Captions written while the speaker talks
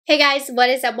Hey guys, what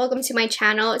is up? Welcome to my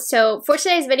channel. So for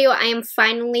today's video, I am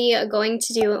finally going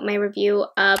to do my review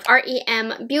of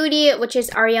R.E.M. Beauty, which is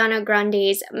Ariana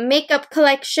Grande's makeup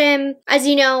collection. As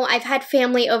you know, I've had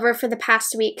family over for the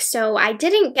past week, so I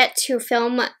didn't get to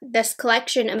film this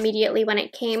collection immediately when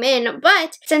it came in,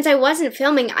 but since I wasn't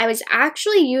filming, I was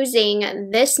actually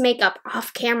using this makeup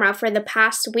off camera for the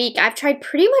past week. I've tried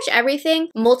pretty much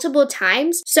everything multiple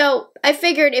times, so I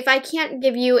figured if I can't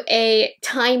give you a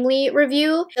timely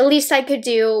review, the least I could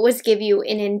do was give you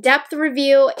an in-depth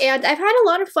review, and I've had a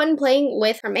lot of fun playing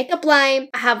with her makeup line.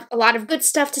 I have a lot of good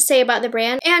stuff to say about the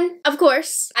brand, and of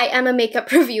course, I am a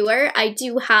makeup reviewer. I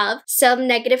do have some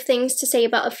negative things to say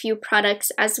about a few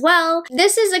products as well.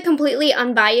 This is a completely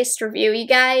unbiased review, you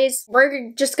guys.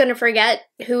 We're just gonna forget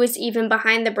who is even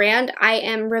behind the brand. I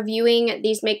am reviewing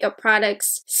these makeup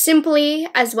products simply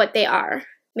as what they are.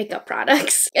 Makeup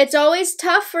products. It's always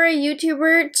tough for a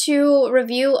YouTuber to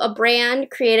review a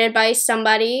brand created by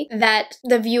somebody that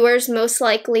the viewers most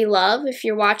likely love if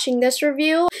you're watching this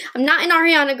review. I'm not an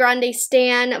Ariana Grande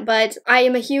stan, but I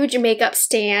am a huge makeup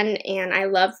stan and I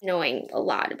love knowing a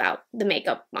lot about the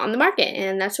makeup on the market,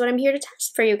 and that's what I'm here to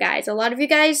test for you guys. A lot of you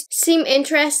guys seem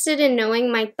interested in knowing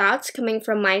my thoughts coming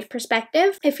from my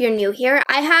perspective. If you're new here,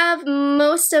 I have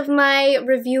most of my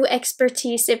review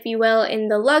expertise, if you will, in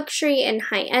the luxury and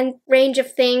high-end range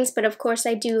of things, but of course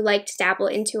I do like to dabble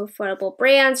into affordable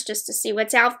brands just to see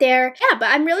what's out there. Yeah, but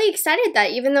I'm really excited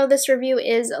that even though this review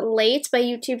is late by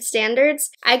YouTube standards,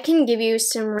 I can give you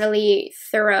some really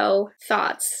thorough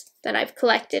thoughts that I've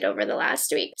collected over the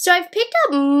last week. So I've picked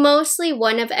up mostly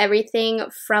one of everything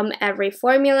from every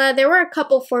formula. There were a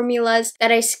couple formulas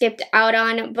that I skipped out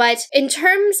on, but in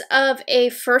terms of a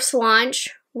first launch,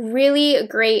 really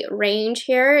great range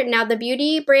here. Now the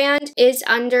beauty brand is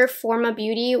under Forma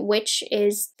Beauty, which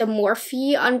is the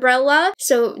Morphe umbrella,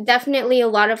 so definitely a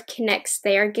lot of connects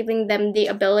there, giving them the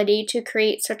ability to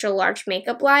create such a large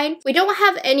makeup line. We don't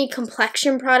have any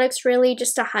complexion products really,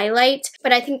 just to highlight,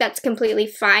 but I think that's completely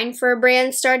fine for a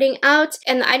brand starting out,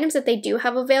 and the items that they do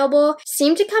have available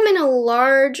seem to come in a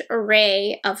large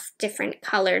array of different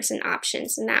colors and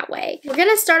options in that way. We're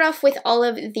gonna start off with all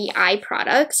of the eye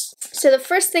products. So the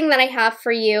first thing that I have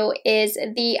for you is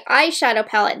the eyeshadow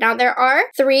palette. Now there are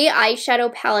 3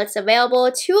 eyeshadow palettes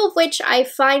available, 2 of which I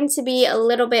find to be a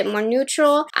little bit more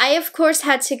neutral. I of course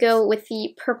had to go with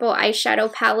the purple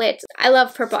eyeshadow palette. I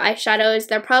love purple eyeshadows.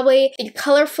 They're probably the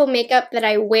colorful makeup that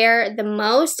I wear the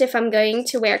most if I'm going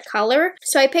to wear color.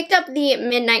 So I picked up the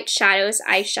Midnight Shadows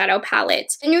eyeshadow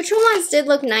palette. The neutral ones did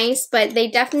look nice, but they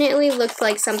definitely looked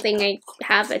like something I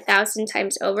have 1,000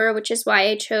 times over, which is why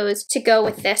I chose to go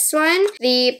with this one.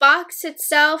 The box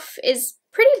itself is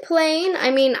pretty plain. I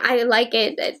mean, I like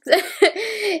it.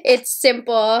 It's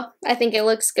simple. I think it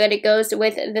looks good. It goes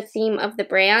with the theme of the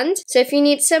brand. So if you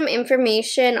need some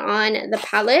information on the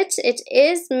palette, it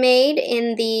is made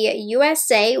in the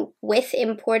USA with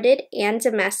imported and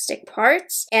domestic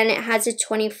parts, and it has a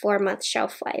 24-month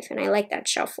shelf life, and I like that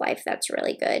shelf life. That's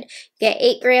really good. You get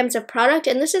 8 grams of product,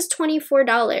 and this is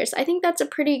 $24. I think that's a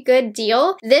pretty good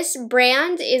deal. This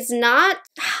brand is not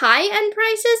high-end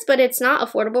prices, but it's not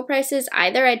affordable prices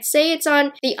either. I'd say it's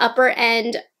on the upper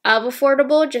end of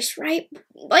affordable, just right,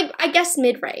 like I guess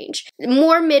mid-range.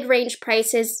 More mid-range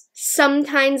prices,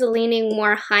 sometimes leaning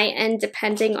more high-end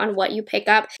depending on what you pick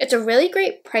up. It's a really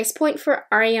great price point for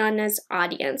Ariana's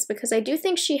audience because I do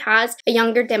think she has a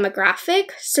younger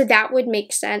demographic, so that would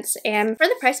make sense. And for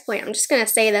the price point, I'm just gonna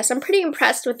say this, I'm pretty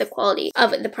impressed with the quality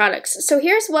of the products. So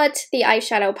here's what the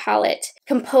eyeshadow palette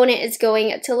component is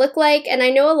going to look like, and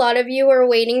I know a lot of you are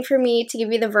waiting for me to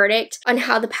give you the verdict on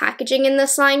how the packaging in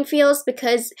this line feels,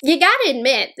 because you gotta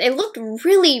admit, it looked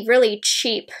really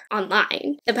cheap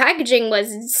online. The packaging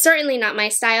was certainly not my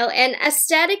style, and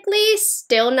aesthetically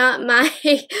still not my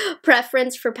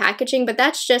preference for packaging, but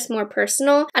that's just more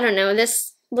personal. I don't know,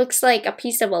 this looks like a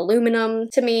piece of aluminum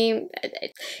to me.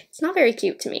 It's not very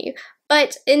cute to me.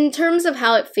 But in terms of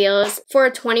how it feels, for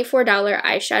a $24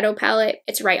 eyeshadow palette,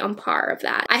 it's right on par of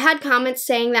that. I had comments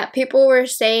saying that people were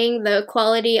saying the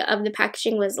quality of the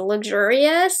packaging was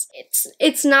luxurious.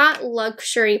 It's not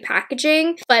luxury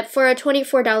packaging, but for a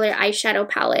 $24 eyeshadow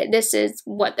palette, this is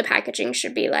what the packaging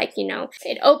should be like, you know.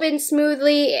 It opens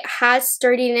smoothly, it has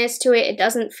sturdiness to it, it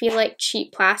doesn't feel like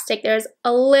cheap plastic. There's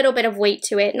a little bit of weight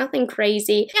to it, nothing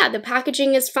crazy. Yeah, the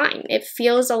packaging is fine. It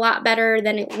feels a lot better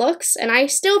than it looks, and I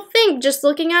still think just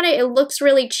looking at it, it looks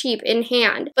really cheap in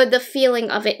hand, but the feeling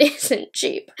of it isn't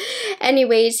cheap.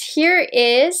 Anyways, here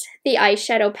is the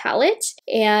eyeshadow palette,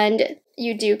 and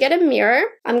you do get a mirror.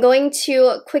 I'm going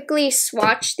to quickly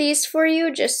swatch these for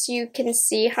you just so you can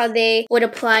see how they would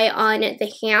apply on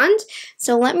the hand.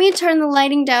 So let me turn the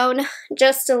lighting down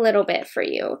just a little bit for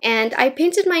you. And I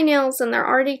painted my nails and they're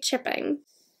already chipping.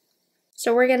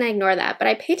 So we're gonna ignore that, but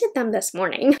I painted them this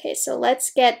morning. Okay, so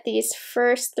let's get these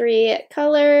first 3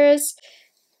 colors.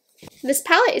 This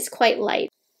palette is quite light.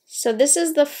 So this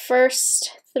is the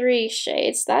first 3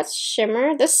 shades. That's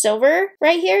shimmer. The silver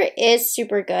right here is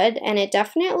super good, and it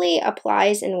definitely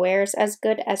applies and wears as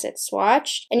good as it's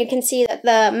swatched. And you can see that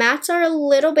the mattes are a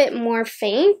little bit more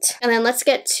faint. And then let's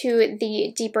get to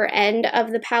the deeper end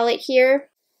of the palette here.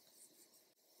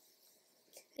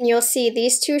 And you'll see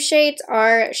these 2 shades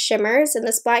are shimmers, and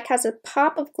this black has a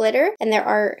pop of glitter, and there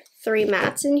are 3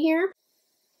 mattes in here.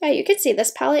 Yeah, you can see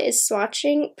this palette is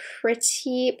swatching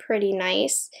pretty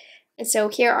nice. And so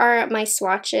here are my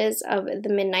swatches of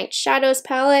the Midnight Shadows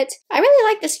palette. I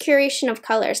really like this curation of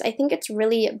colors. I think it's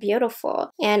really beautiful.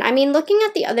 And I mean, looking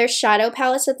at the other shadow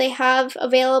palettes that they have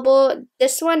available,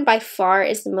 this one by far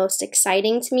is the most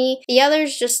exciting to me. The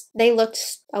others just, they looked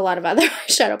a lot of other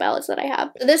shadow palettes that I have.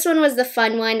 So this one was the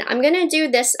fun one. I'm gonna do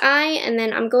this eye, and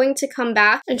then I'm going to come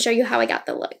back and show you how I got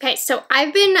the look. Okay, so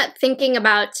I've been thinking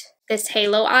about this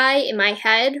halo eye in my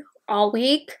head all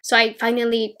week, so I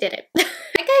finally did it.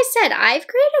 Like I said, I've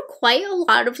created quite a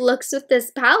lot of looks with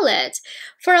this palette.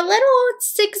 For a little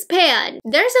 6 pan,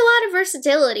 there's a lot of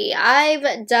versatility.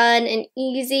 I've done an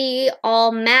easy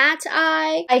all matte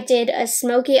eye. I did a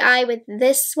smoky eye with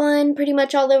this one pretty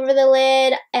much all over the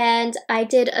lid, and I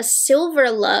did a silver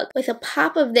look with a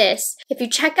pop of this. If you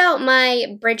check out my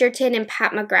Bridgerton and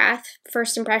Pat McGrath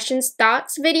First Impressions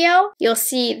Thoughts video, you'll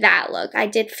see that look. I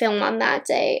did film on that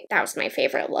day. That was my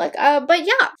favorite look. But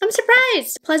yeah, I'm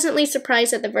surprised. Pleasantly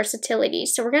surprised at the versatility.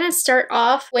 So we're gonna start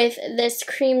off with this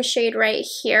cream shade right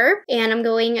here, and I'm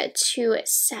going to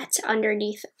set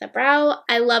underneath the brow.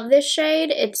 I love this shade.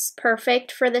 It's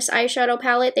perfect for this eyeshadow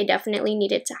palette. They definitely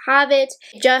needed to have it.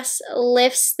 It just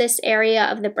lifts this area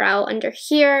of the brow under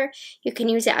here. You can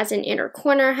use it as an inner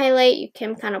corner highlight. You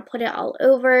can kind of put it all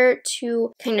over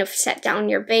to kind of set down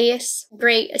your base.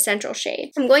 Great essential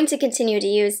shade. I'm going to continue to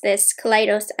use this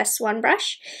Kaleidos S1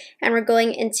 brush, and we're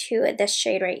going into this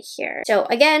shade right here. So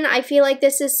again, I feel like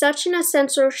this is such an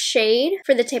essential shade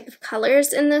for the type of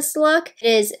colors in this look. It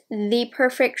is the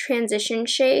perfect transition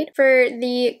shade for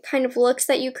the kind of looks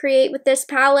that you create with this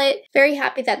palette. Very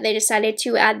happy that they decided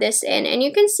to add this in, and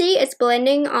you can see it's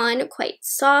blending on quite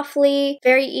softly.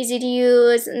 Very easy to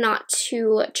use, not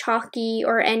too chalky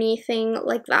or anything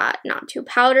like that, not too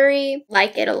powdery.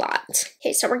 Like it a lot.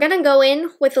 Okay, so we're gonna go in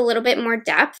with a little bit more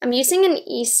depth. I'm using an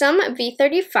Esom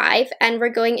V35, and we're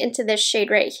going into this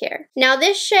shade right here. Now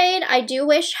this shade I do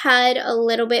wish had a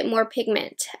little bit more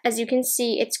pigment. As you can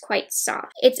see, it's quite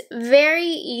soft. It's very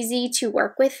easy to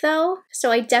work with though,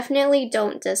 so I definitely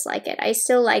don't dislike it. I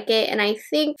still like it, and I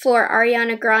think for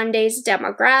Ariana Grande's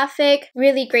demographic,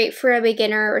 really great for a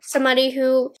beginner or somebody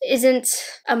who isn't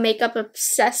a makeup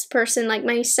obsessed person like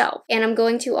myself. And I'm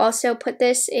going to also put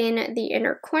this in the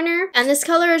inner corner, and this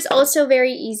color is also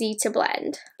very easy to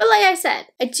blend. But like I said,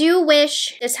 I do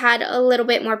wish this had a little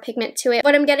bit more pigment to it.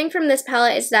 What I'm getting from this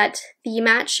palette is that the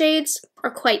matte shades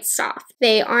are quite soft.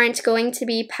 They aren't going to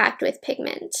be packed with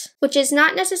pigment, which is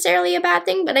not necessarily a bad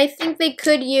thing, but I think they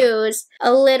could use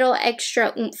a little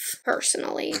extra oomph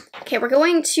personally. Okay, we're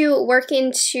going to work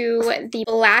into the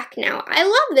black now. I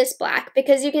love this black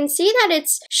because you can see that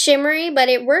it's shimmery, but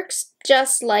it works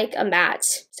just like a matte.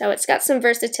 So it's got some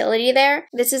versatility there.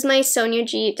 This is my Sonia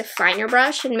G definer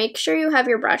brush, and make sure you have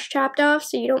your brush tapped off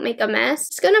so you don't make a mess.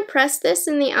 Just gonna press this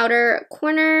in the outer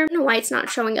corner. I don't know why it's not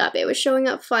showing up. It was showing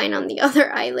up fine on the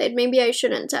other eyelid. Maybe I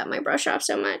shouldn't tap my brush off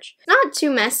so much. Not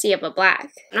too messy of a black.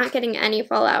 I'm not getting any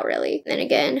fallout really. Then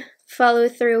again, follow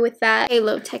through with that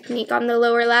halo technique on the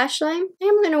lower lash line.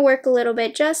 I'm going to work a little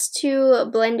bit just to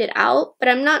blend it out, but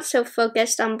I'm not so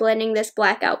focused on blending this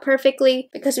black out perfectly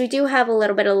because we do have a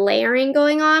little bit of layering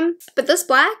going on. But this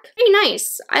black, pretty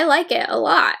nice. I like it a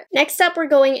lot. Next up, we're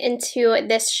going into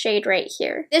this shade right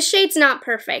here. This shade's not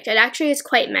perfect. It actually is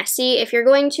quite messy. If you're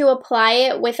going to apply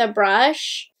it with a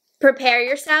brush, prepare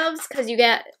yourselves because you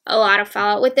get a lot of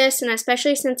fallout with this, and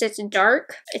especially since it's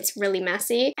dark, it's really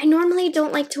messy. I normally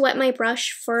don't like to wet my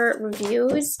brush for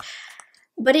reviews,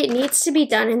 but it needs to be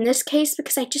done in this case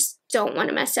because I just don't want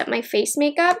to mess up my face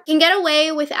makeup. You can get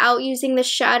away without using the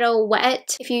shadow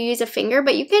wet if you use a finger,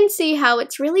 but you can see how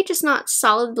it's really just not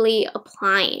solidly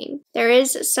applying. There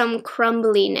is some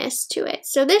crumbliness to it.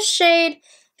 So this shade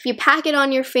If you pack it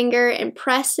on your finger and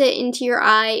press it into your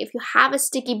eye, if you have a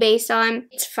sticky base on,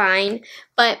 it's fine.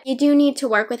 But you do need to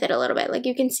work with it a little bit. Like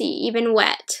you can see, even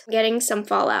wet, getting some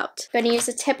fallout. I'm going to use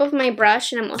the tip of my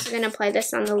brush, and I'm also going to apply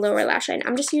this on the lower lash line.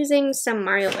 I'm just using some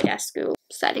Mario Badescu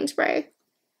setting spray.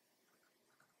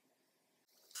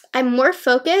 I'm more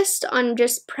focused on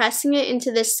just pressing it into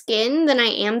the skin than I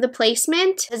am the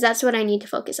placement, because that's what I need to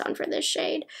focus on for this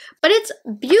shade. But it's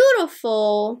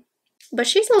beautiful, but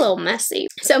she's a little messy.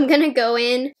 So I'm going to go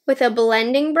in with a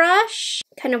blending brush,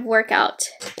 kind of work out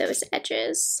those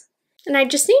edges. And I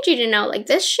just need you to know, like,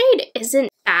 this shade isn't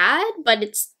bad, but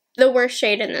it's the worst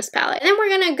shade in this palette. And then we're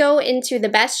going to go into the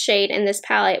best shade in this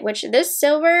palette, which this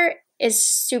silver is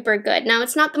super good. Now,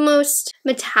 it's not the most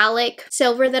metallic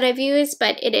silver that I've used,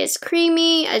 but it is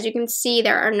creamy. As you can see,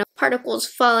 there are no particles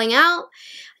falling out.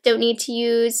 Don't need to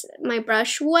use my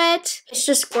brush wet. It's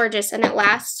just gorgeous, and it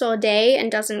lasts all day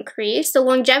and doesn't crease. The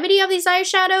longevity of these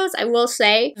eyeshadows, I will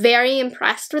say, very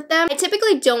impressed with them. I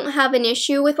typically don't have an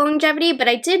issue with longevity, but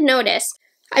I did notice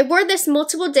I wore this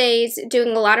multiple days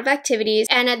doing a lot of activities,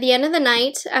 and at the end of the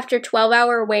night, after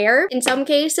 12-hour wear, in some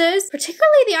cases,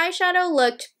 particularly the eyeshadow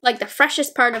looked like the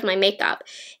freshest part of my makeup.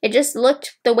 It just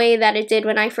looked the way that it did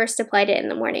when I first applied it in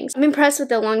the mornings. I'm impressed with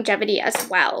the longevity as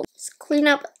well. Let's clean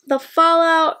up the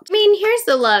fallout. I mean, here's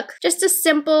the look. Just a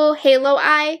simple halo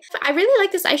eye. I really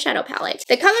like this eyeshadow palette.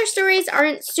 The color stories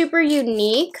aren't super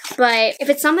unique, but if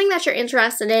it's something that you're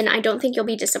interested in, I don't think you'll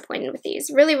be disappointed with these.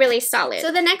 Really, really solid.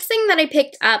 So the next thing that I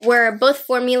picked up were both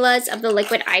formulas of the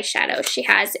liquid eyeshadow. She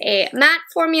has a matte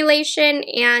formulation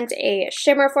and a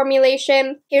shimmer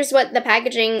formulation. Here's what the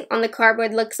packaging on the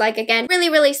cardboard looks like. Again, really,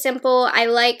 really simple. I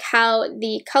like how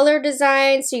the color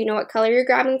design, so you know what color you're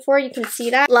grabbing for. You can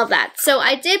see that. Love that. So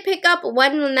I did pick up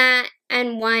one matte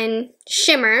and one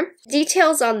shimmer.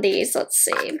 Details on these, let's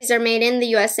see. These are made in the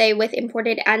USA with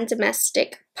imported and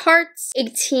domestic parts,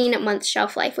 18-month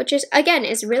shelf life, which is, again,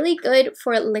 is really good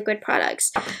for liquid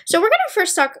products. So we're gonna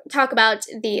first talk about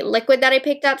the liquid that I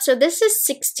picked up. So this is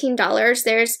 $16.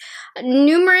 There's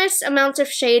numerous amounts of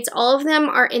shades. All of them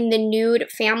are in the nude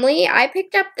family. I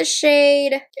picked up the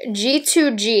shade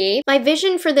G2G. My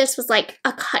vision for this was like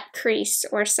a cut crease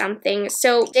or something.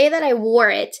 So the day that I wore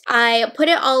it, I put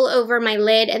it all over my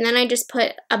lid, and then I just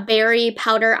put a berry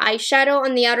powder eyeshadow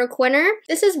on the outer corner.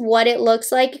 This is what it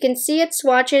looks like. You can see it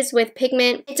swatches with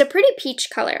pigment. It's a pretty peach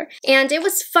color, and it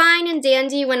was fine and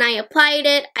dandy when I applied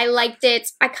it. I liked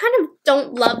it. I kind of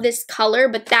don't love this color,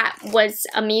 but that was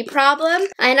a me problem,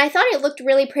 and I thought it looked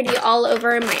really pretty all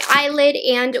over my eyelid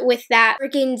and with that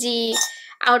burgundy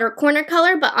outer corner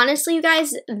color, but honestly, you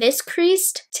guys, this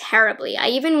creased terribly. I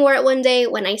even wore it one day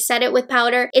when I set it with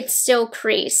powder. It still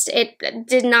creased. It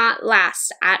did not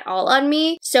last at all on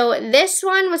me. So this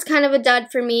one was kind of a dud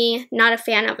for me. Not a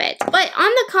fan of it. But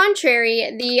on the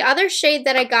contrary, the other shade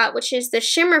that I got, which is the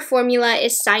shimmer formula,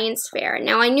 is Science Fair.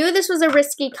 Now, I knew this was a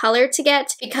risky color to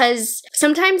get because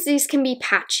sometimes these can be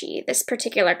patchy, this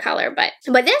particular color, but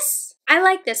this, I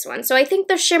like this one, so I think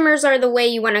the shimmers are the way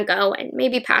you want to go, and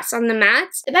maybe pass on the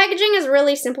mattes. The packaging is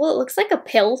really simple. It looks like a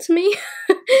pill to me.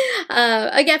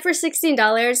 Again, for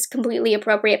 $16, completely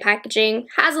appropriate packaging.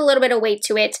 Has a little bit of weight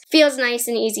to it. Feels nice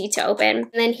and easy to open.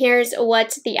 And then here's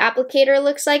what the applicator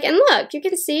looks like. And look, you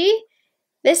can see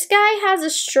this guy has a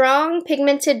strong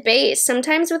pigmented base.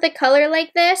 Sometimes with a color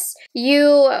like this,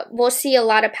 you will see a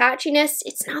lot of patchiness.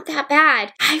 It's not that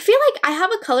bad. I feel like I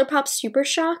have a ColourPop Super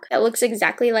Shock that looks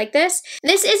exactly like this.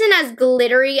 This isn't as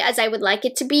glittery as I would like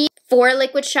it to be for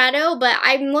liquid shadow, but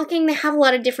I'm looking to have a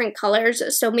lot of different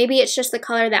colors, so maybe it's just the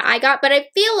color that I got, but I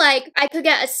feel like I could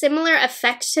get a similar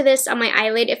effect to this on my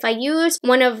eyelid if I use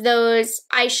one of those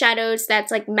eyeshadows that's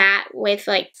like matte with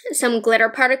like some glitter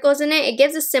particles in it. It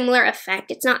gives a similar effect.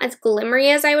 It's not as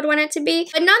glimmery as I would want it to be,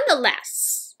 but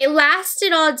nonetheless, it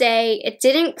lasted all day. It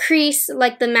didn't crease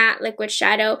like the matte liquid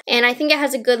shadow, and I think it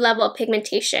has a good level of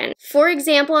pigmentation. For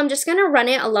example, I'm just gonna run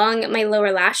it along my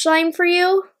lower lash line for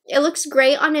you. It looks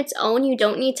great on its own. You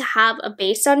don't need to have a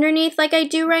base underneath like I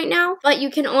do right now, but you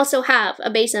can also have a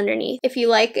base underneath if you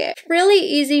like it. Really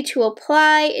easy to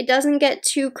apply. It doesn't get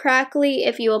too crackly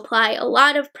if you apply a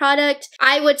lot of product.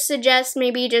 I would suggest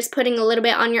maybe just putting a little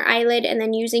bit on your eyelid and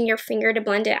then using your finger to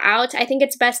blend it out. I think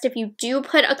it's best if you do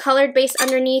put a colored base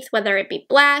underneath, whether it be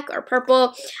black or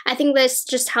purple. I think this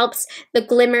just helps the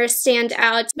glimmer stand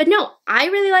out. But no, I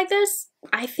really like this.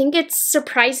 I think it's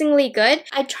surprisingly good.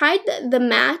 I tried the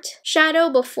matte shadow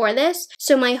before this,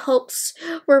 so my hopes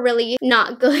were really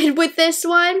not good with this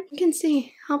one. You can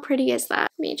see How pretty is that?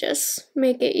 Let me just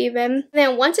make it even. And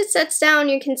then once it sets down,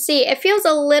 you can see it feels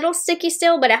a little sticky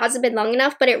still, but it hasn't been long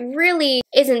enough, but it really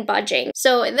isn't budging.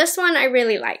 So this one I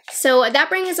really like. So that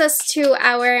brings us to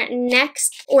our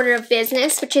next order of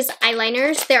business, which is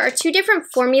eyeliners. There are two different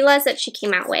formulas that she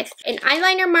came out with, an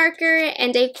eyeliner marker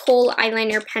and a kohl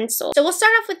eyeliner pencil. So we'll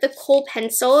start off with the kohl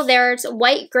pencil. There's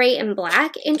white, gray, and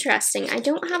black. Interesting. I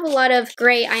don't have a lot of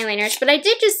gray eyeliners, but I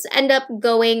did just end up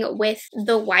going with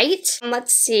the white.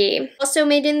 Let's see. Also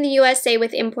made in the USA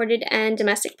with imported and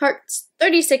domestic parts.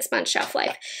 36-month shelf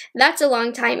life. That's a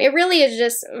long time. It really is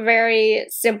just very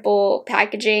simple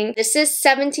packaging. This is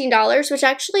 $17, which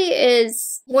actually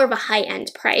is more of a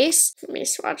high-end price. Let me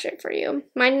swatch it for you.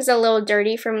 Mine is a little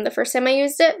dirty from the first time I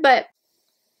used it, but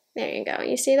there you go.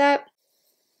 You see that?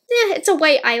 Yeah, it's a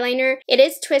white eyeliner. It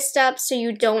is twist up so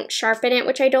you don't sharpen it,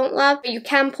 which I don't love. But you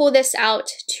can pull this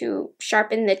out to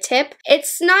sharpen the tip.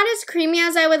 It's not as creamy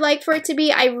as I would like for it to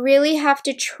be. I really have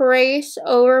to trace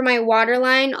over my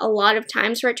waterline a lot of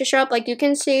times for it to show up. Like you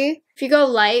can see, if you go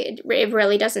light, it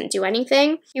really doesn't do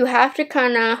anything. You have to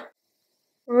kind of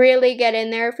really get in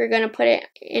there if you're going to put it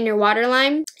in your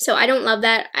waterline. So I don't love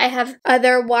that. I have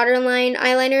other waterline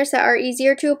eyeliners that are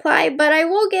easier to apply, but I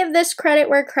will give this credit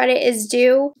where credit is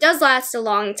due. It does last a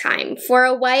long time. For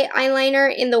a white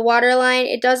eyeliner in the waterline,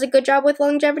 it does a good job with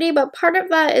longevity, but part of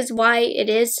that is why it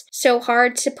is so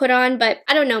hard to put on. But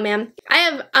I don't know, ma'am. I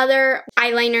have other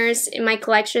eyeliners in my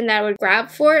collection that I would grab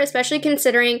for, especially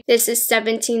considering this is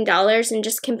 $17 and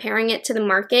just comparing it to the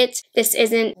market. This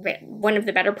isn't one of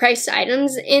the better priced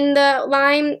items in the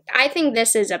line. I think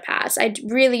this is a pass. I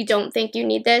really don't think you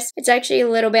need this. It's actually a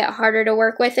little bit harder to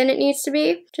work with than it needs to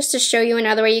be. Just to show you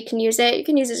another way you can use it, you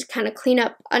can use it to kind of clean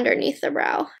up underneath the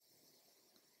brow.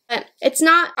 But it's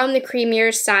not on the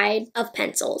creamier side of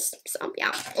pencils. So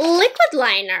yeah. Liquid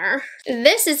liner.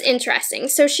 This is interesting.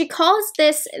 So she calls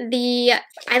this the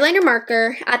eyeliner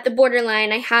marker at the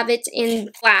borderline. I have it in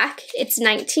black. It's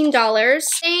 $19.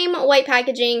 Same white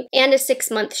packaging and a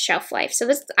 6-month shelf life. So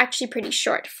this is actually pretty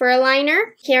short for a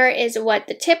liner. Here is what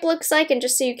the tip looks like, and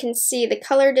just so you can see the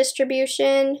color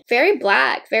distribution. Very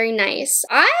black, very nice.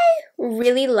 I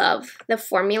really love the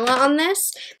formula on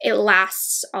this. It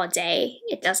lasts all day.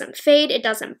 It doesn't fade, it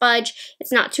doesn't budge.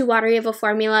 It's not too watery of a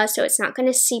formula, so it's not going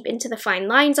to seep into the fine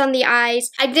lines on the eyes.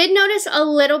 I did notice a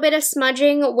little bit of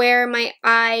smudging where my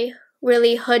eye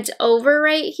really hoods over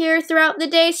right here throughout the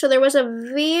day, so there was a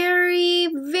very,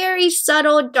 very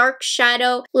subtle dark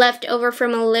shadow left over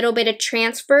from a little bit of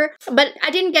transfer, but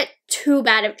I didn't get too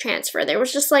bad of transfer. There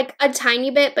was just like a tiny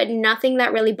bit, but nothing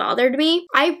that really bothered me.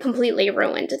 I completely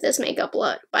ruined this makeup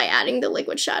look by adding the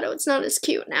liquid shadow. It's not as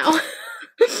cute now.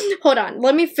 Hold on,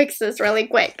 let me fix this really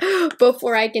quick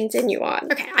before I continue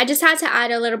on. Okay, I just had to add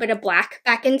a little bit of black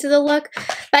back into the look.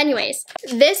 But anyways,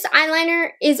 this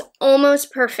eyeliner is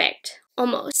almost perfect.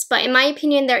 Almost, but in my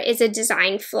opinion, there is a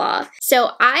design flaw.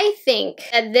 So I think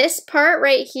that this part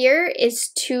right here is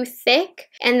too thick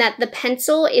and that the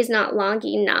pencil is not long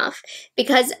enough,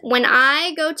 because when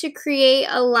I go to create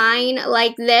a line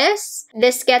like this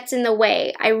gets in the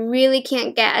way. I really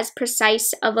can't get as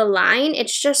precise of a line.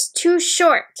 It's just too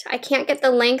short. I can't get the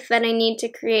length that I need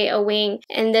to create a wing,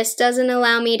 and this doesn't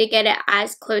allow me to get it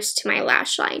as close to my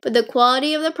lash line. But the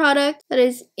quality of the product that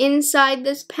is inside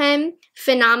this pen,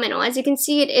 phenomenal. As you can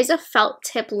see, it is a felt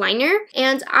tip liner,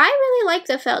 and I really like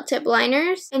the felt tip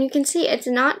liners, and you can see it's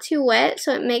not too wet,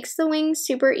 so it makes the wings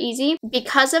super easy.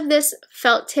 Because of this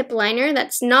felt tip liner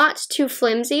that's not too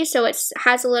flimsy, so it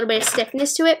has a little bit of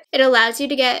stiffness to it, it allows you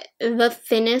to get the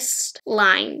thinnest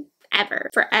line ever.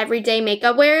 For everyday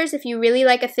makeup wears, if you really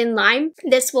like a thin line,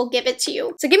 this will give it to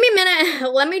you. So give me a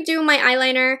minute, let me do my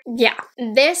eyeliner. Yeah,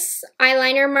 this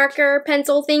eyeliner marker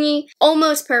pencil thingy,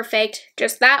 almost perfect.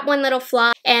 Just that one little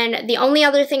flaw. And the only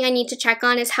other thing I need to check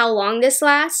on is how long this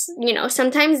lasts. You know,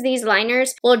 sometimes these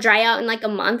liners will dry out in like a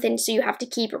month, and so you have to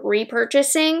keep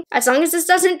repurchasing. As long as this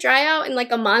doesn't dry out in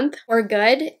like a month, we're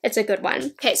good. It's a good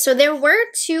one. Okay, so there were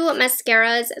two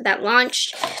mascaras that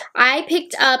launched. I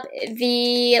picked up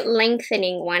the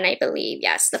lengthening one, I believe.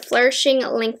 Yes, the Flourishing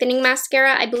Lengthening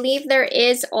Mascara. I believe there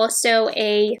is also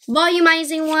a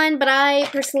volumizing one, but I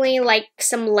personally like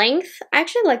some length. I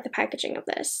actually like the packaging of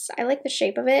this. I like the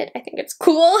shape of it. I think it's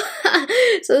cool.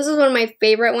 So this is one of my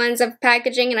favorite ones of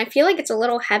packaging, and I feel like it's a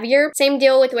little heavier. Same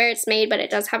deal with where it's made, but it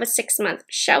does have a 6-month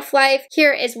shelf life.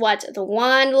 Here is what the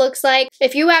wand looks like.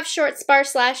 If you have short,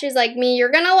 sparse lashes like me,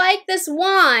 you're gonna like this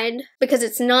wand because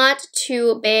it's not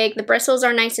too big. The bristles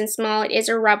are nice and small. It is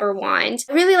a rubber silver wand.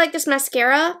 I really like this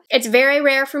mascara. It's very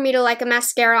rare for me to like a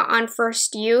mascara on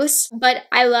first use, but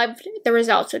I loved the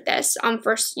results with this on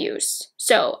first use.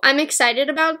 So I'm excited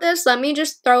about this. Let me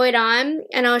just throw it on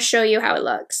and I'll show you how it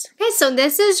looks. Okay, so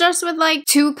this is just with like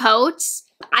 2 coats.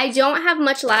 I don't have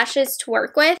much lashes to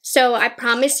work with, so I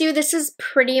promise you this is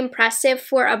pretty impressive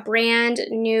for a brand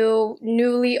new,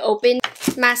 newly opened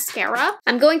mascara.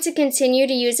 I'm going to continue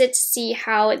to use it to see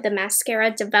how the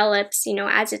mascara develops, you know,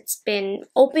 as it's been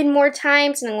open more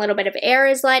times and a little bit of air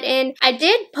is let in. I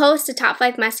did post a top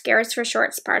 5 mascaras for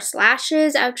short sparse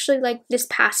lashes actually like this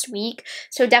past week,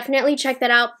 so definitely check that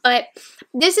out. But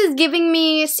this is giving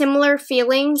me similar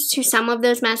feelings to some of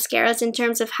those mascaras in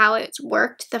terms of how it's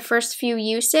worked the first few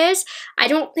uses. I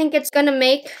don't think it's gonna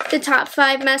make the top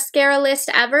 5 mascara list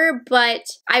ever, but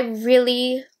I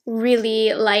really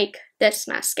like this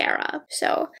mascara.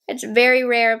 So it's very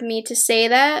rare of me to say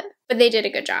that, but they did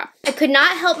a good job. I could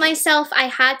not help myself. I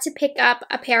had to pick up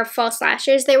a pair of false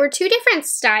lashes. They were 2 different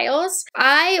styles.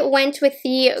 I went with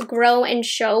the Grow and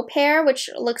Show pair, which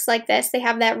looks like this. They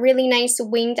have that really nice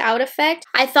winged out effect.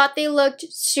 I thought they looked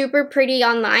super pretty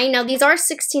online. Now these are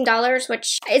 $16,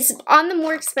 which is on the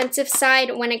more expensive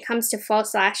side when it comes to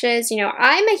false lashes. You know,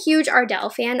 I'm a huge Ardell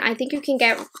fan. I think you can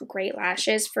get great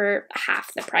lashes for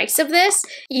half the price of this,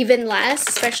 even less,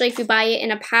 especially if you buy it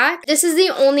in a pack. This is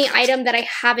the only item that I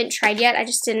haven't tried yet. I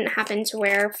just didn't happen to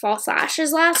wear false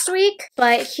lashes last week,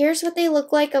 but here's what they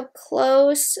look like up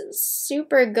close.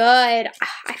 Super good.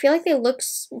 I feel like they look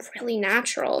really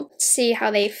natural. Let's see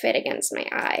how they fit against my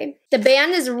eye. The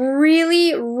band is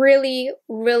really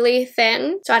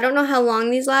thin, so I don't know how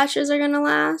long these lashes are gonna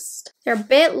last. They're a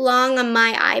bit long on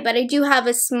my eye, but I do have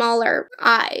a smaller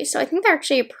eye, so I think they're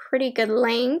actually a pretty good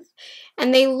length.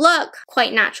 And they look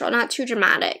quite natural, not too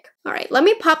dramatic. All right, let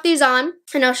me pop these on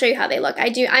and I'll show you how they look.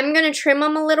 I'm gonna trim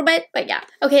them a little bit, but yeah.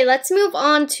 Okay, let's move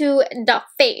on to the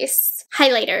face.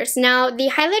 Highlighters. Now, the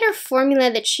highlighter formula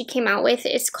that she came out with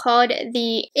is called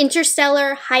the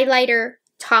Interstellar Highlighter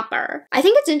Topper. I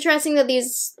think it's interesting that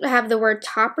these have the word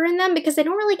topper in them because they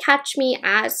don't really catch me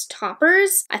as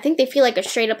toppers. I think they feel like a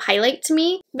straight up highlight to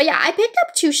me. But yeah, I picked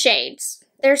up 2 shades.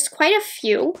 There's quite a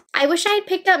few. I wish I had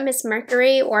picked up Miss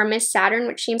Mercury or Miss Saturn,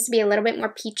 which seems to be a little bit more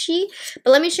peachy.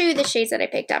 But let me show you the shades that I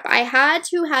picked up. I had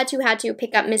to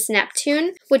pick up Miss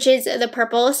Neptune, which is the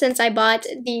purple, since I bought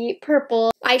the purple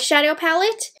eyeshadow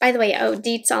palette. By the way, oh,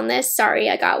 deets on this. Sorry,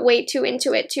 I got way too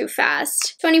into it too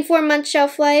fast. 24-month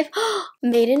shelf life.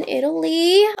 Made in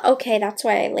Italy. Okay, that's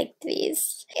why I liked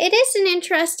these. It is an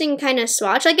interesting kind of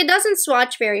swatch. Like, it doesn't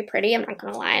swatch very pretty. I'm not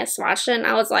gonna lie. I swatched it and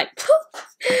I was like,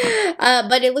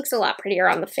 but it looks a lot prettier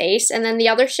on the face. And then the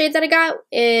other shade that I got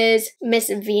is Miss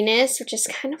Venus, which is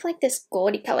kind of like this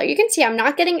goldy color. You can see I'm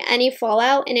not getting any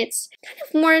fallout and it's kind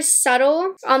of more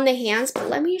subtle on the hands, but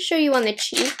let me show you on the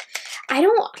cheek. I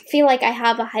don't feel like I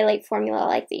have a highlight formula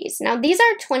like these. Now, these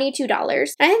are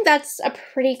 $22. I think that's a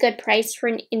pretty good price for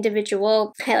an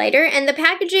individual highlighter. And the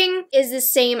packaging is the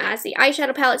same as the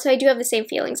eyeshadow palette, so I do have the same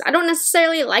feelings. I don't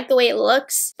necessarily like the way it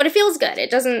looks, but it feels good.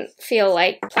 It doesn't feel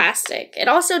like plastic. It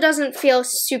also doesn't feel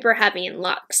super heavy in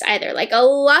Luxe either. Like a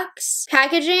Luxe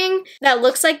packaging that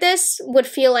looks like this would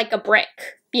feel like a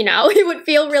brick. You know, it would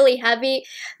feel really heavy.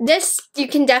 This, you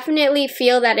can definitely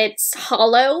feel that it's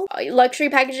hollow. Luxury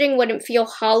packaging wouldn't feel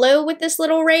hollow with this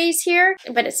little raise here,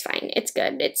 but it's fine. It's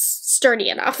good. It's sturdy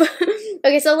enough.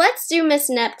 Okay, so let's do Miss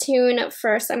Neptune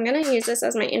first. I'm gonna use this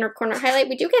as my inner corner highlight.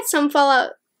 We do get some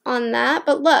fallout on that,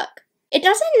 but look. It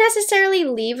doesn't necessarily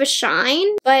leave a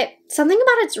shine, but something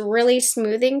about it's really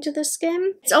smoothing to the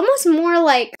skin. It's almost more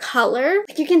like color.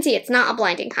 Like you can see, it's not a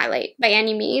blinding highlight by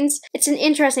any means. It's an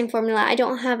interesting formula. I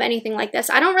don't have anything like this.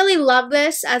 I don't really love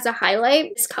this as a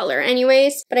highlight, this color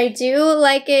anyways, but I do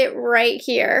like it right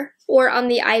here. Or on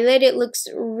the eyelid, it looks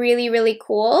really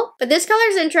cool. But this color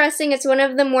is interesting. It's one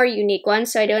of the more unique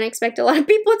ones, so I don't expect a lot of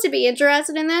people to be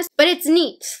interested in this. But it's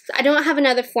neat. I don't have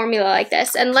another formula like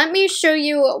this. And let me show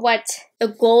you what the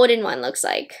golden one looks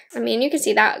like. I mean, you can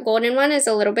see that golden one is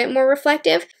a little bit more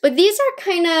reflective. But these are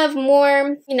kind of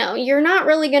more, you know, you're not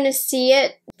really going to see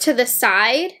it to the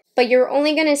side, but you're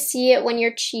only going to see it when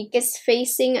your cheek is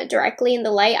facing directly in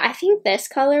the light. I think this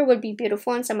color would be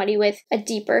beautiful on somebody with a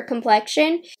deeper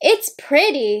complexion. It's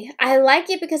pretty. I like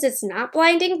it because it's not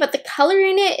blinding, but the color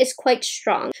in it is quite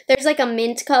strong. There's like a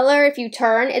mint color. If you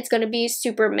turn, it's going to be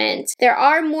super mint. There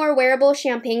are more wearable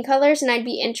champagne colors, and I'd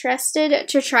be interested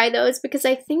to try those because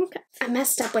I think I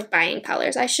messed up with buying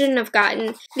colors. I shouldn't have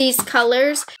gotten these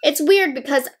colors. It's weird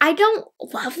because I don't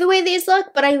love the way these look,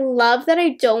 but I love that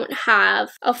I don't have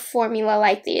a formula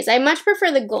like these. I much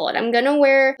prefer the gold. I'm gonna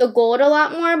wear the gold a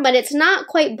lot more, but it's not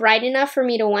quite bright enough for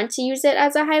me to want to use it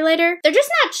as a highlighter. They're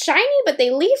just not shiny, but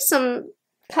they leave some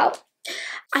color.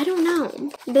 I don't know.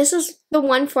 This is the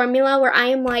one formula where I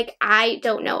am like, I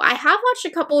don't know. I have watched a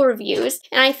couple reviews,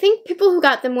 and I think people who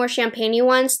got the more champagne-y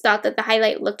ones thought that the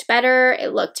highlight looked better.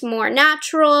 It looked more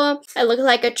natural. It looked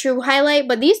like a true highlight,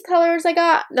 but these colors I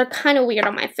got, they're kind of weird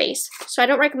on my face. So I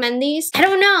don't recommend these. I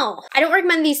don't know. I don't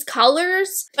recommend these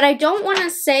colors, but I don't want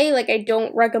to say like I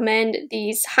don't recommend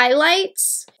these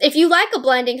highlights. If you like a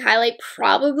blending highlight,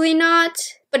 probably not.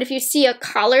 But if you see a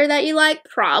color that you like,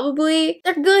 probably.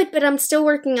 They're good, but I'm still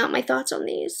working out my thoughts on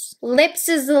these. Lips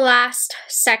is the last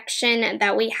section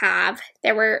that we have.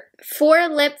 There were 4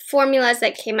 lip formulas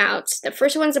that came out. The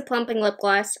first one's a plumping lip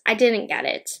gloss. I didn't get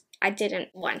it. I didn't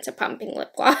want a pumping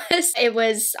lip gloss. It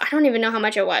was, I don't even know how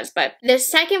much it was, but the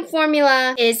second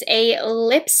formula is a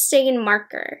lip stain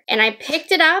marker. And I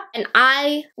picked it up and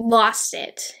I lost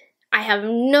it. I have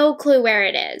no clue where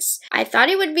it is. I thought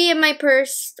it would be in my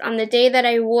purse on the day that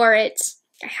I wore it.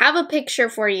 I have a picture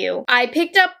for you. I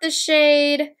picked up the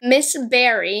shade Miss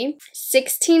Berry,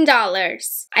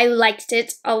 $16. I liked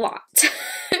it a lot.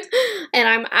 And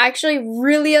I'm actually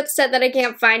really upset that I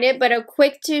can't find it, but a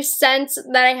quick 2 cents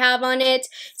that I have on it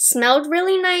smelled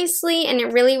really nicely, and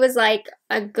it really was like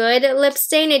a good lip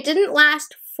stain. It didn't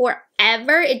last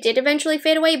forever. It did eventually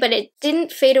fade away, but it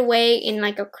didn't fade away in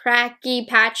like a cracky,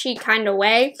 patchy kind of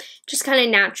way. Just kind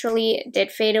of naturally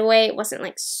did fade away. It wasn't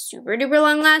like super duper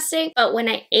long lasting, but when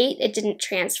I ate, it didn't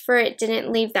transfer. It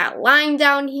didn't leave that line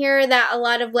down here that a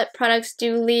lot of lip products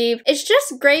do leave. It's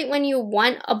just great when you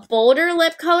want a bolder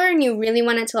lip color and you really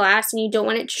want it to last and you don't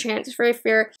want it to transfer if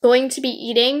you're going to be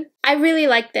eating. I really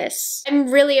like this.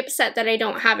 I'm really upset that I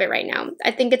don't have it right now.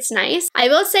 I think it's nice. I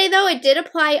will say though, it did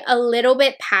apply a little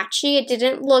bit patchy. It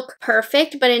didn't look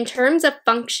perfect, but in terms of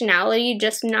functionality,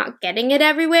 just not getting it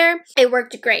everywhere, it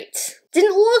worked great.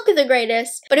 Didn't look the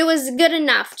greatest, but it was good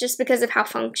enough just because of how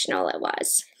functional it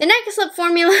was. The next lip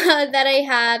formula that I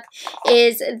have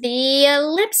is the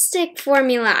lipstick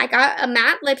formula. I got a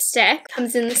matte lipstick.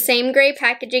 Comes in the same gray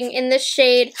packaging in the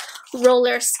shade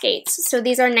Roller Skates. So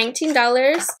these are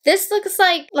 $19. This looks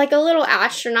like a little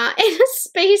astronaut in a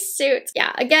spacesuit.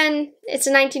 Yeah, again, it's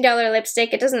a $19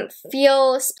 lipstick. It doesn't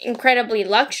feel incredibly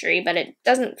luxury, but it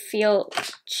doesn't feel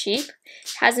cheap.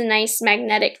 It has a nice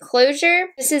magnetic closure.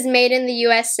 This is made in the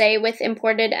USA with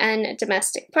imported and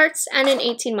domestic parts and an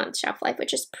 18-month shelf life,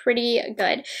 which is pretty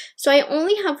good. So I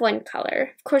only have one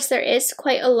color. Of course, there is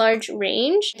quite a large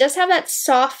range. It does have that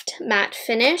soft matte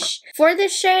finish. For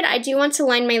this shade, I do want to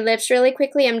line my lips really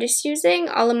quickly. I'm just using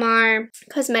Olimar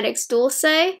Cosmetics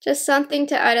Dulce. Just something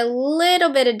to add a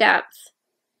little bit of depth.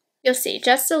 You'll see,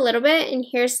 just a little bit, and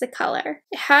here's the color.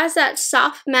 It has that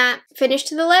soft matte finish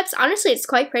to the lips. Honestly, it's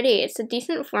quite pretty. It's a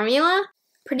decent formula,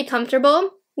 pretty comfortable.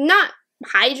 Not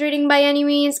hydrating by any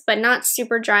means, but not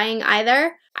super drying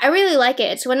either. I really like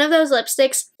it. It's one of those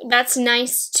lipsticks that's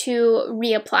nice to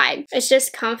reapply. It's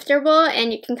just comfortable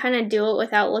and you can kind of do it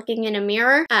without looking in a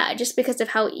mirror just because of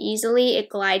how easily it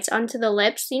glides onto the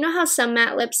lips. You know how some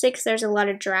matte lipsticks, there's a lot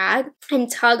of drag and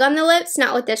tug on the lips?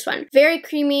 Not with this one. Very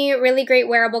creamy, really great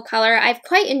wearable color. I've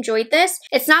quite enjoyed this.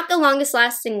 It's not the longest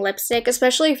lasting lipstick,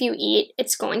 especially if you eat,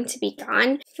 it's going to be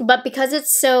gone. But because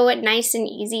it's so nice and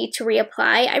easy to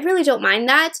reapply, I really don't mind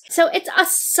that. So it's a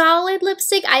solid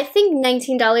lipstick. I think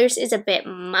 $19 is a bit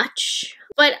much,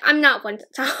 but I'm not one to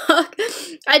talk.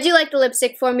 I do like the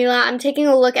lipstick formula. I'm taking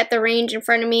a look at the range in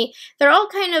front of me. They're all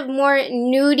kind of more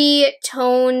nudie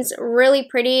tones, really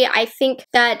pretty. I think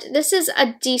that this is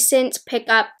a decent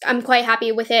pickup. I'm quite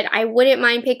happy with it. I wouldn't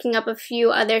mind picking up a few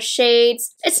other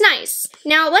shades. It's nice.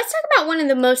 Now let's talk about one of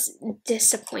the most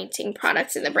disappointing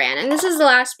products in the brand, and this is the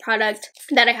last product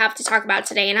that I have to talk about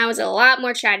today, and I was a lot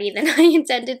more chatty than I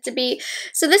intended to be.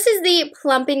 So this is the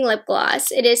Plumping Lip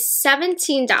Gloss. It is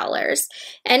 $17.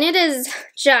 And it is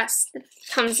just,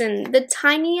 comes in the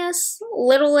tiniest,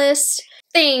 littlest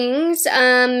things.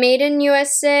 Made in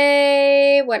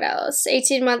USA. What else?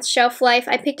 18-month shelf life.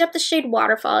 I picked up the shade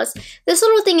Waterfalls. This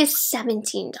little thing is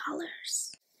 $17.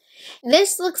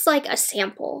 This looks like a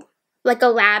sample. Like a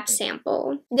lab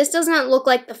sample. This does not look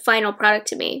like the final product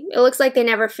to me. It looks like they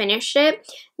never finished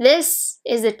it. This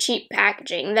is the cheap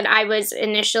packaging that I was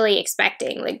initially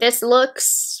expecting. Like, this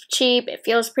looks cheap. It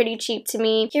feels pretty cheap to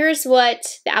me. Here's what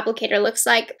the applicator looks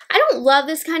like. I don't love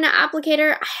this kind of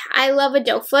applicator. I love a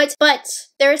doe foot, but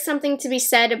there is something to be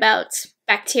said about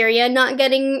bacteria not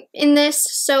getting in this,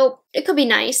 so it could be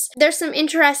nice. There's some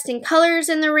interesting colors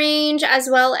in the range, as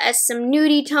well as some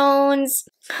nudie tones.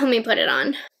 Let me put it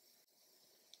on.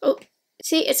 Oh,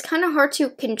 See, it's kind of hard to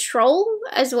control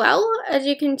as well, as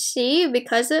you can see,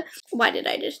 because of... Why did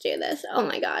I just do this? Oh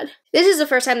my god. This is the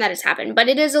first time that has happened, but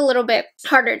it is a little bit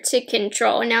harder to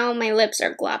control. Now my lips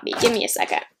are gloppy. Give me a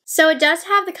second. So it does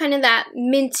have the kind of that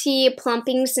minty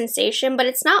plumping sensation, but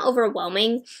it's not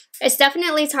overwhelming. It's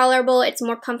definitely tolerable. It's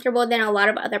more comfortable than a lot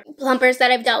of other plumpers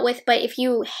that I've dealt with, but if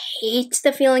you hate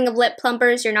the feeling of lip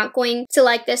plumpers, you're not going to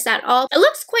like this at all. It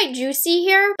looks quite juicy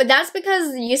here, but that's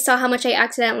because you saw how much I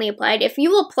accidentally applied. If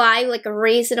you apply like a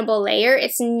reasonable layer,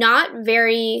 it's not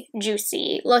very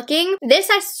juicy looking. This,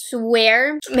 I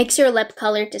swear, makes your lip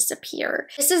color disappear.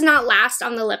 This does not last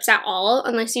on the lips at all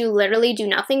unless you literally do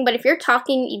nothing, but if you're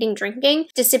talking, eating, drinking,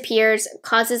 disappears,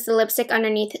 causes the lipstick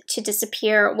underneath to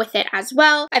disappear with it as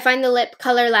well. I find the lip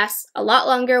color lasts a lot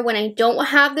longer when I don't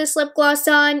have this lip gloss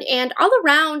on, and all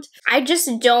around, I just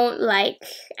don't like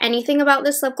anything about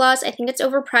this lip gloss. I think it's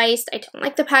overpriced. I don't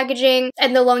like the packaging,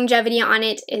 and the longevity on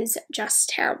it is just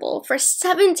terrible. For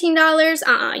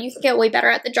 $17, you can get way better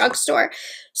at the drugstore.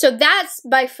 So that's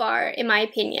by far, in my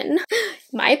opinion,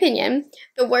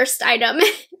 the worst item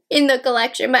in the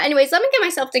collection. But anyways, let me get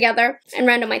myself together and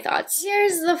round up my thoughts.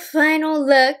 Here's the final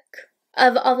look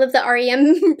of all of the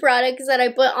R.E.M. products that I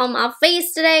put on my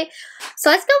face today. So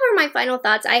let's go over my final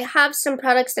thoughts. I have some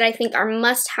products that I think are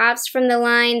must-haves from the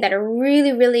line that are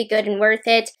really, really good and worth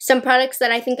it. Some products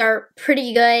that I think are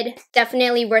pretty good,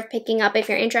 definitely worth picking up if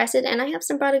you're interested. And I have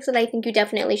some products that I think you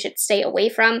definitely should stay away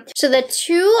from. So the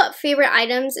two favorite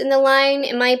items in the line,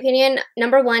 in my opinion,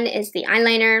 number one is the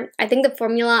eyeliner. I think the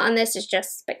formula on this is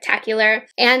just spectacular.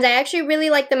 And I actually really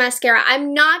like the mascara.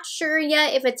 I'm not sure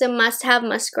yet if it's a must-have,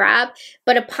 must-grab.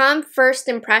 But upon first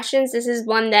impressions, this is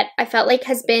one that I felt like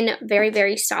has been very,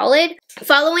 very solid.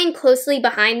 Following closely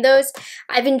behind those,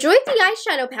 I've enjoyed the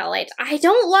eyeshadow palette. I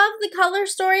don't love the color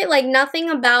story, like nothing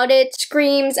about it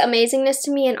screams amazingness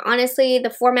to me, and honestly,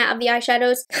 the format of the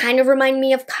eyeshadows kind of remind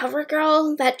me of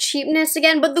CoverGirl, that cheapness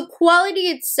again, but the quality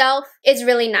itself is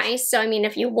really nice. So I mean,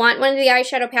 if you want one of the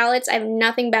eyeshadow palettes, I have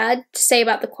nothing bad to say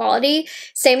about the quality.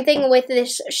 Same thing with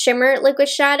this shimmer liquid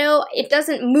shadow. It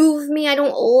doesn't move me. I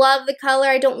don't love the color.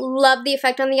 I don't love the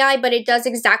effect on the eye, but it does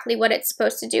exactly what it's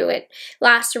supposed to do. It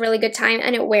lasts a really good time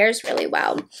and it wears really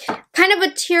well. Kind of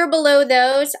a tier below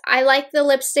those, I like the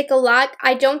lipstick a lot.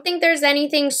 I don't think there's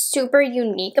anything super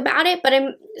unique about it, but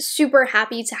I'm super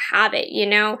happy to have it, you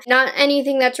know? Not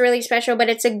anything that's really special, but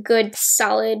it's a good,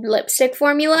 solid lipstick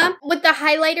formula. With the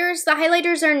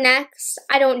highlighters are next.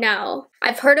 I don't know.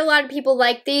 I've heard a lot of people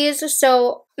like these,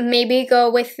 so maybe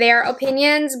go with their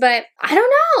opinions, but I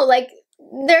don't know, like,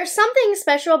 there's something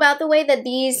special about the way that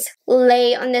these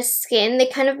lay on the skin. They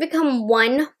kind of become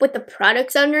one with the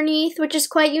products underneath, which is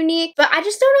quite unique. But I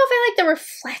just don't know if I like the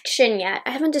reflection yet. I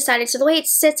haven't decided. So the way it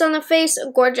sits on the face,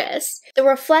 gorgeous. The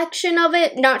reflection of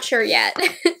it, not sure yet.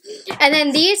 And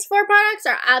then these four products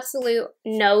are absolute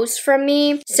no's from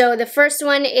me. So the first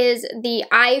one is the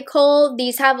Eye Kohl.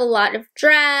 These have a lot of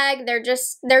drag.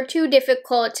 They're too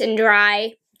difficult and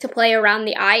dry to play around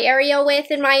the eye area with,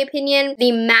 in my opinion.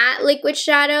 The matte liquid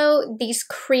shadow, these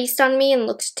creased on me and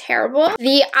looks terrible.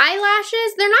 The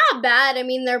eyelashes, they're not bad. I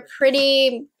mean, they're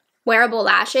pretty wearable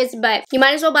lashes, but you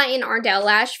might as well buy an Ardell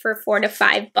lash for $4 to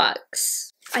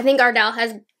 $5. I think Ardell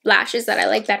has lashes that I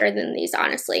like better than these,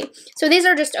 honestly. So these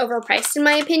are just overpriced in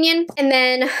my opinion. And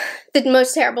then the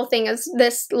most terrible thing is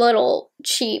this little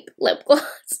cheap lip gloss.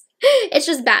 It's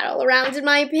just bad all around, in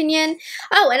my opinion.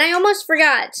 Oh, and I almost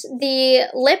forgot. The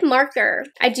lip marker.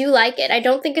 I do like it. I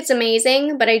don't think it's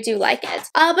amazing, but I do like it.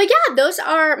 But yeah, those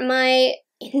are my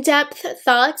in-depth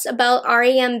thoughts about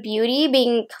R.E.M. Beauty,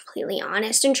 being completely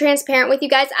honest and transparent with you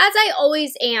guys, as I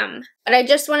always am. But I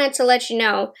just wanted to let you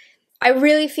know, I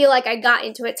really feel like I got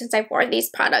into it since I wore these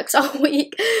products all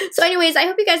week. So anyways, I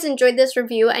hope you guys enjoyed this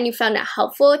review and you found it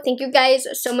helpful. Thank you guys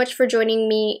so much for joining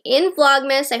me in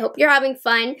Vlogmas. I hope you're having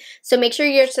fun. So make sure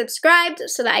you're subscribed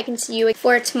so that I can see you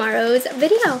for tomorrow's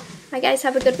video. Bye guys,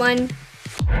 have a good one.